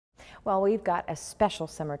Well, we've got a special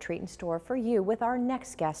summer treat in store for you with our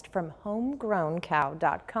next guest from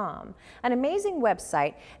homegrowncow.com, an amazing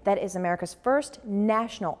website that is America's first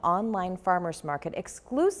national online farmers market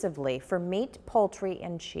exclusively for meat, poultry,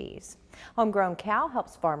 and cheese. Homegrown Cow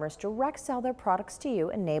helps farmers direct sell their products to you,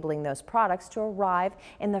 enabling those products to arrive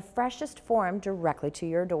in the freshest form directly to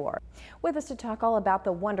your door. With us to talk all about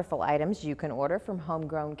the wonderful items you can order from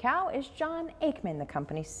Homegrown Cow is John Aikman, the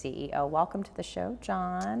company's CEO. Welcome to the show,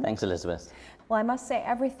 John. Thanks, Elizabeth. Well, I must say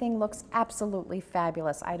everything looks absolutely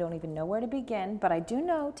fabulous. I don't even know where to begin, but I do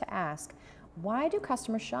know to ask, why do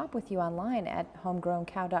customers shop with you online at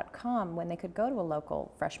homegrowncow.com when they could go to a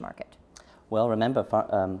local fresh market? Well, remember,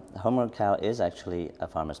 Homegrown Cow is actually a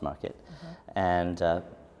farmer's market, and a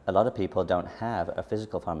lot of people don't have a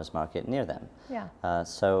physical farmer's market near them. Yeah.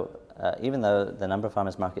 So even though the number of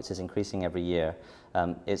farmer's markets is increasing every year,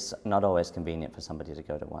 it's not always convenient for somebody to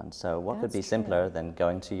go to one. So what could be simpler than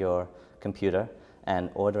going to your computer and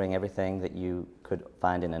ordering everything that you could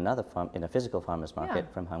find in a physical farmer's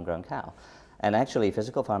market from Homegrown Cow? And actually,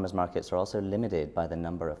 physical farmers markets are also limited by the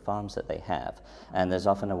number of farms that they have. And there's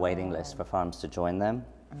often a waiting list for farms to join them.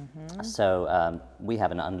 So we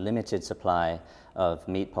have an unlimited supply of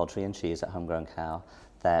meat, poultry, and cheese at Homegrown Cow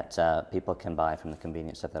that people can buy from the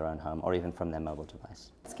convenience of their own home or even from their mobile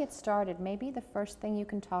device. Let's get started. Maybe the first thing you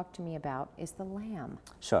can talk to me about is the lamb.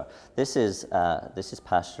 Sure. This is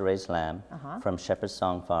pasture-raised lamb from Shepherd's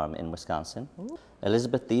Song Farm in Wisconsin. Ooh.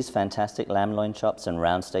 Elizabeth, these fantastic lamb loin chops and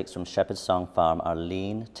round steaks from Shepherd's Song Farm are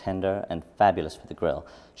lean, tender, and fabulous for the grill.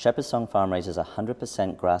 Shepherd's Song Farm raises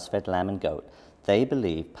 100% grass-fed lamb and goat. They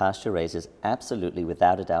believe pasture-raised is absolutely,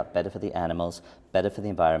 without a doubt, better for the animals, better for the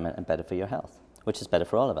environment, and better for your health, which is better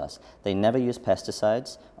for all of us. They never use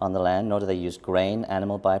pesticides on the land, nor do they use grain,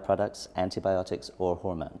 animal byproducts, antibiotics, or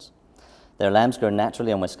hormones. Their lambs grow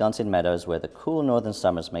naturally on Wisconsin meadows where the cool northern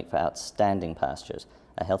summers make for outstanding pastures,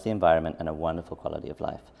 a healthy environment, and a wonderful quality of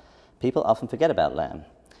life. People often forget about lamb,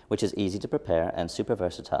 which is easy to prepare and super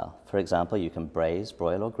versatile. For example, you can braise,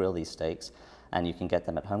 broil, or grill these steaks, and you can get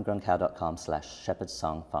them at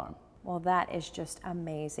homegrowncow.com/shepherdsongfarm. Well, that is just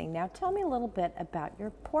amazing. Now tell me a little bit about your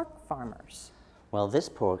pork farmers. Well, this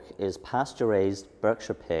pork is pasture-raised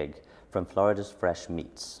Berkshire pig from Florida's Fresh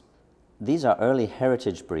Meats. These are early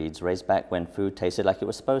heritage breeds raised back when food tasted like it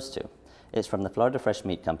was supposed to. It's from the Florida Fresh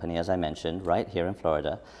Meat Company, as I mentioned, right here in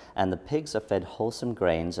Florida, and the pigs are fed wholesome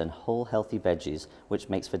grains and whole healthy veggies, which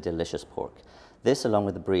makes for delicious pork. This, along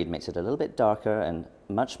with the breed, makes it a little bit darker and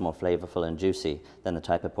much more flavorful and juicy than the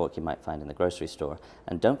type of pork you might find in the grocery store.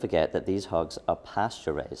 And don't forget that these hogs are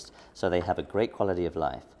pasture-raised, so they have a great quality of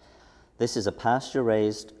life. This is a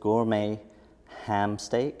pasture-raised gourmet ham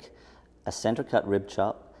steak, a center-cut rib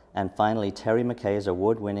chop, and finally Terry McKay's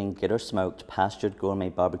award-winning Gitter-smoked pastured gourmet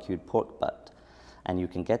barbecued pork butt. And you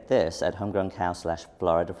can get this at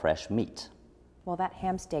homegrowncow/Florida Fresh Meat. Well, that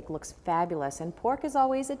ham steak looks fabulous, and pork is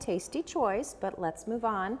always a tasty choice, but let's move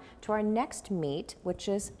on to our next meat, which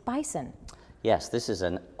is bison. Yes, this is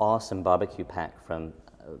an awesome barbecue pack from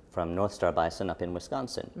Northstar Bison up in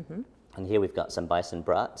Wisconsin. And here we've got some bison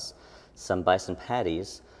brats, some bison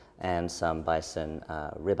patties, and some bison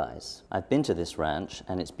ribeyes. I've been to this ranch,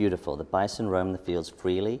 and it's beautiful. The bison roam the fields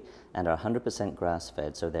freely and are 100%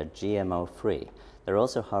 grass-fed, so they're GMO-free. They're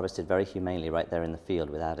also harvested very humanely right there in the field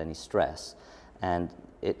without any stress. And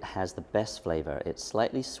it has the best flavor. It's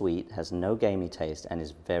slightly sweet, has no gamey taste, and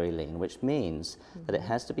is very lean, which means that it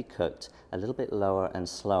has to be cooked a little bit lower and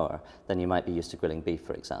slower than you might be used to grilling beef,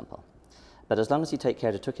 for example. But as long as you take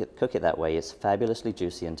care to cook it that way, it's fabulously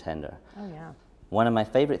juicy and tender. Oh, yeah. One of my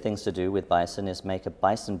favorite things to do with bison is make a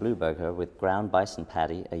bison blue burger with ground bison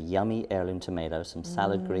patty, a yummy heirloom tomato, some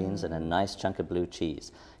salad greens, and a nice chunk of blue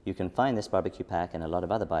cheese. You can find this barbecue pack and a lot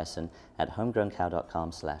of other bison at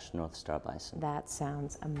homegrowncow.com/NorthstarBison. That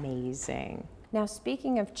sounds amazing. Now,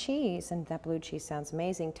 speaking of cheese, and that blue cheese sounds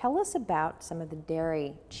amazing, tell us about some of the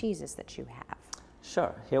dairy cheeses that you have.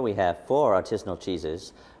 Sure. Here we have 4 artisanal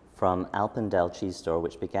cheeses from Alp and Dell Cheese Store,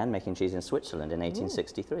 which began making cheese in Switzerland in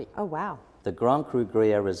 1863. Oh, wow. The Grand Cru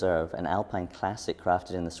Gruyere Reserve, an Alpine classic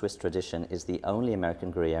crafted in the Swiss tradition, is the only American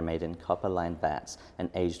Gruyere made in copper-lined vats and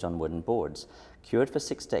aged on wooden boards. Cured for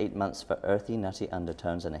 6 to 8 months for earthy, nutty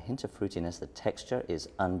undertones and a hint of fruitiness, the texture is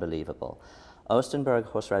unbelievable. Osterberg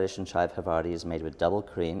horseradish and chive Havarti is made with double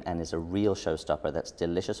cream and is a real showstopper that's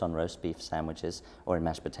delicious on roast beef sandwiches or in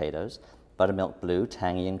mashed potatoes. Buttermilk Blue,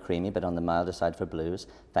 tangy and creamy, but on the milder side for blues.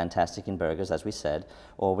 Fantastic in burgers, as we said,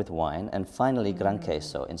 or with wine. And finally, Gran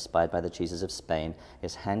Queso, inspired by the cheeses of Spain,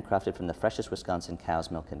 is handcrafted from the freshest Wisconsin cow's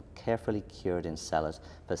milk and carefully cured in cellars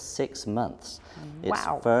for 6 months. Wow. It's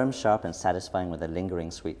firm, sharp, and satisfying with a lingering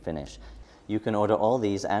sweet finish. You can order all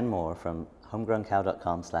these and more from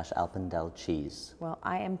homegrowncow.com/Alp and Dell Cheese. Well,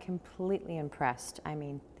 I am completely impressed. I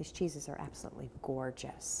mean, these cheeses are absolutely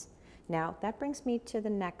gorgeous. Now, that brings me to the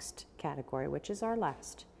next category, which is our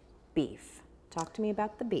last, beef. Talk to me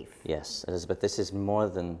about the beef. Yes, Elizabeth, this is more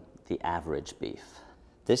than the average beef.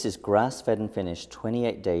 This is grass-fed and finished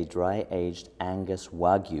 28-day dry-aged Angus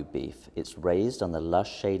Wagyu beef. It's raised on the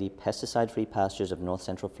lush, shady, pesticide-free pastures of north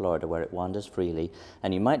central Florida where it wanders freely,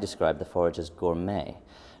 and you might describe the forage as gourmet.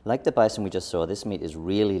 Like the bison we just saw, this meat is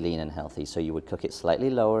really lean and healthy, so you would cook it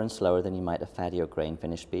slightly lower and slower than you might a fatty or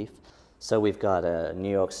grain-finished beef. So we've got a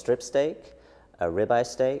New York strip steak, a ribeye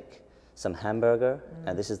steak, some hamburger,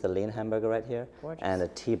 and this is the lean hamburger right here, Gorgeous. and a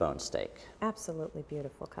T-bone steak. Absolutely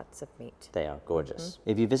beautiful cuts of meat. They are gorgeous.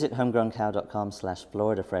 If you visit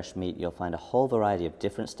homegrowncow.com/Florida Fresh Meat, you'll find a whole variety of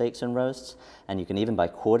different steaks and roasts, and you can even buy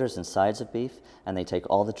quarters and sides of beef, and they take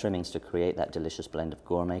all the trimmings to create that delicious blend of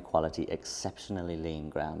gourmet quality, exceptionally lean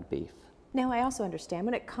ground beef. Now, I also understand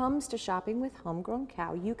when it comes to shopping with Homegrown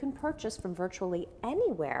Cow, you can purchase from virtually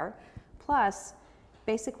anywhere, plus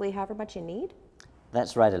basically however much you need.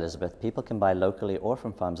 That's right, Elizabeth. People can buy locally or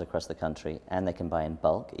from farms across the country, and they can buy in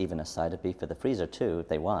bulk, even a side of beef for the freezer too, if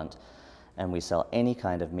they want. And we sell any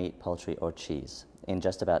kind of meat, poultry, or cheese in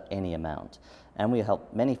just about any amount. And we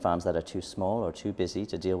help many farms that are too small or too busy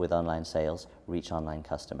to deal with online sales reach online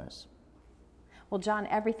customers. Well, John,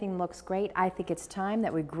 everything looks great. I think it's time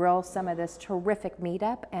that we grill some of this terrific meat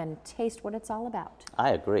up and taste what it's all about.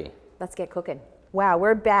 I agree. Let's get cooking. Wow,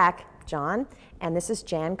 we're back, John, and this is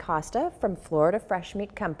Jan Costa from Florida Fresh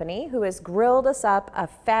Meat Company, who has grilled us up a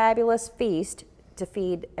fabulous feast to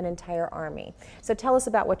feed an entire army. So tell us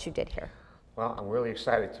about what you did here. Well, I'm really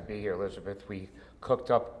excited to be here, Elizabeth. We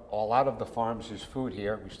cooked up a lot of the farm's food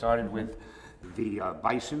here. We started with the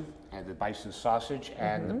bison and the bison sausage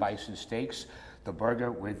and the bison steaks, the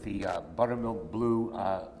burger with the buttermilk blue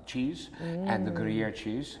cheese and the Gruyere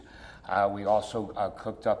cheese. We also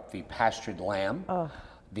cooked up the pastured lamb,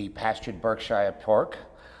 the pastured Berkshire pork,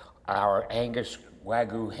 our Angus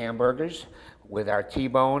Wagyu hamburgers with our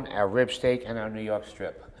T-bone, our rib steak, and our New York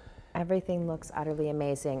strip. Everything looks utterly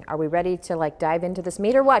amazing. Are we ready to dive into this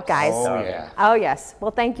meat or what, guys? Oh, yeah. Oh, yes.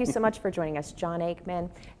 Well, thank you so much for joining us, John Aikman,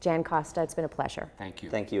 Jan Costa. It's been a pleasure. Thank you.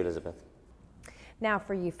 Thank you, Elizabeth. Now,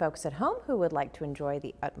 for you folks at home who would like to enjoy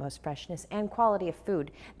the utmost freshness and quality of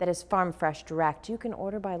food that is farm fresh direct, you can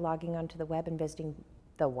order by logging onto the web and visiting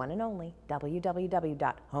the one and only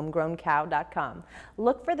www.homegrowncow.com.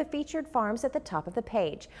 Look for the featured farms at the top of the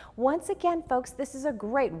page. Once again, folks, this is a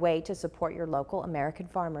great way to support your local American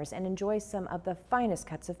farmers and enjoy some of the finest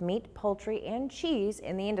cuts of meat, poultry, and cheese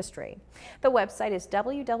in the industry. The website is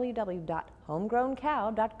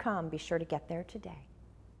www.homegrowncow.com. Be sure to get there today.